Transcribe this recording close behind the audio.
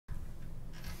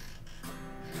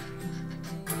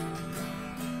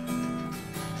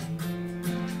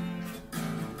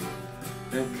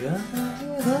溢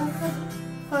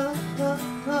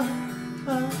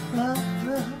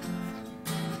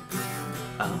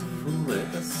れ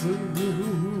出す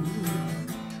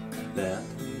涙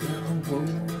を持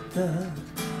った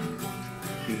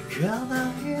行かな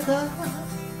いだ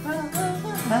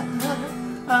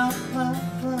あ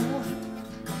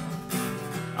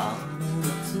の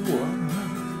夏は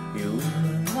夢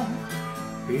は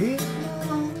今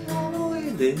の思い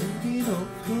出に残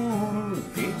る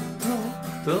ひと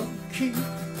とき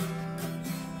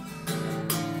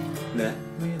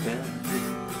涙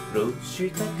ろ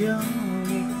したよう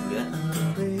にな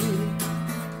り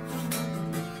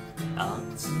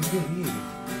熱い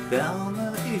た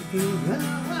息が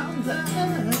出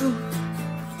る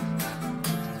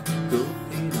恋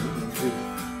の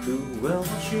上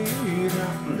し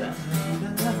涙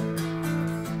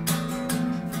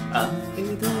アイ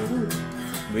ドル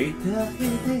みたい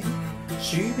にし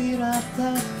びれて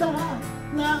た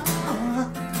な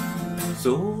そ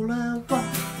れ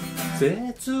は切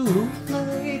な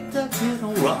いだけ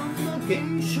のラブゲ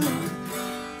ーション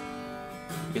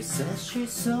優し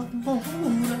さも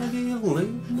裏切りも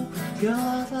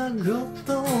体ご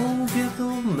と受け止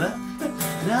めて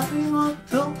波を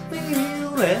飛び揺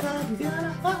れな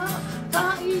がら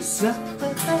愛され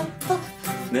たと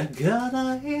泣か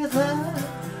ないで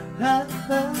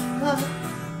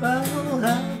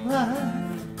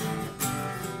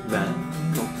何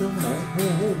事も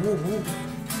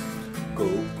こ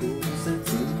こ切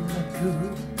なく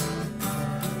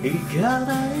行かな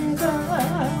いだ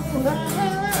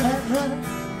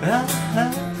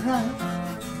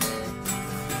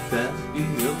太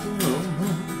陽の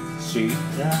下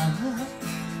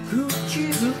口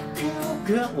づけを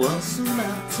交わす夏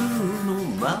の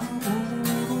幻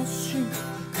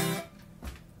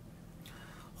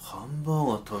ハンバー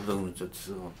ガー食べたくなっちゃって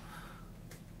さ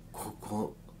こ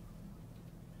こ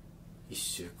1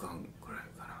週間くらい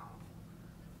か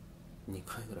な2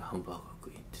回ぐらいハンバーガー食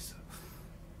いに行ってさ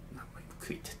なんか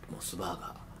食いてモスバーガ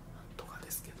ーとかで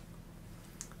すけど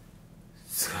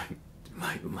すごい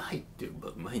うまいって言えば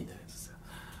うまいんだけどさ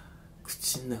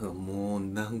口の中もう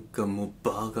なんかもう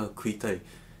バーガー食いたい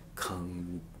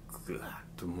感ぐわっ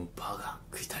ともうバーガ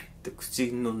ー食いたいって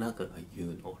口の中が言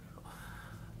うの俺の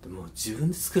でもう自分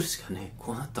で作るしかねえ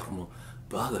こうなったらもう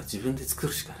バーガー自分で作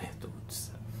るしかねえと思って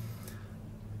さ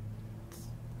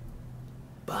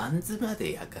バンズま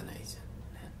で焼かないじゃ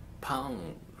ん、ね、パン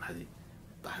まで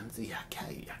バンズ焼け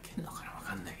んのかな分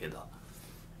かんないけど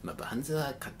まあバンズ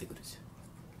は買ってくるじ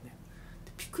ゃん、ね、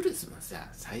でピクルスもさ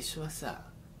最初はさ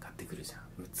買ってくるじゃん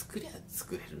作りゃ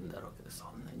作れるんだろうけどそ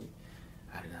んなに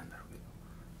あれなんだろうけど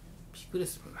ピクル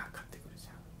スもまあ買ってくるじ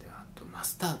ゃんであとマ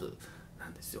スタードな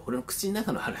んですよ俺の口の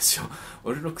中の話を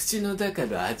俺の口の中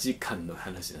の味感の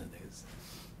話なんだけどさ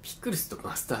ピクルスと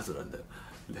マスタードなんだよ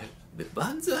で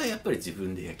バンズはやっぱり自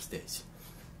分で焼きたいし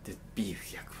でビーフ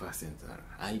 100% なの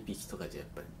合いびきとかじゃやっ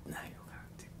ぱりないのかなっ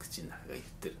て口の中が言っ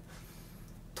てる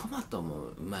トマトも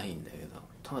うまいんだけど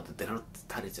トマトデロって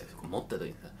垂れちゃう持った時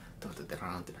にさトマトデロ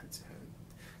ーンってなっちゃ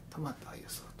うトマトはよ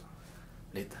そうと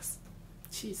レタス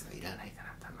チーズはいらないか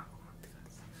な卵もって感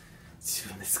じ自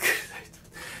分で作りたいと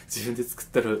自分で作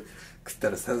った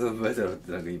らさぞうまいだろうっ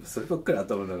てなんか今そればっかり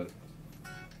頭の中で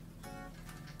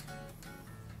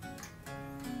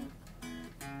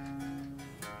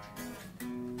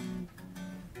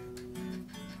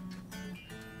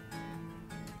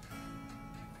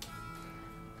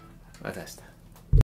渡した。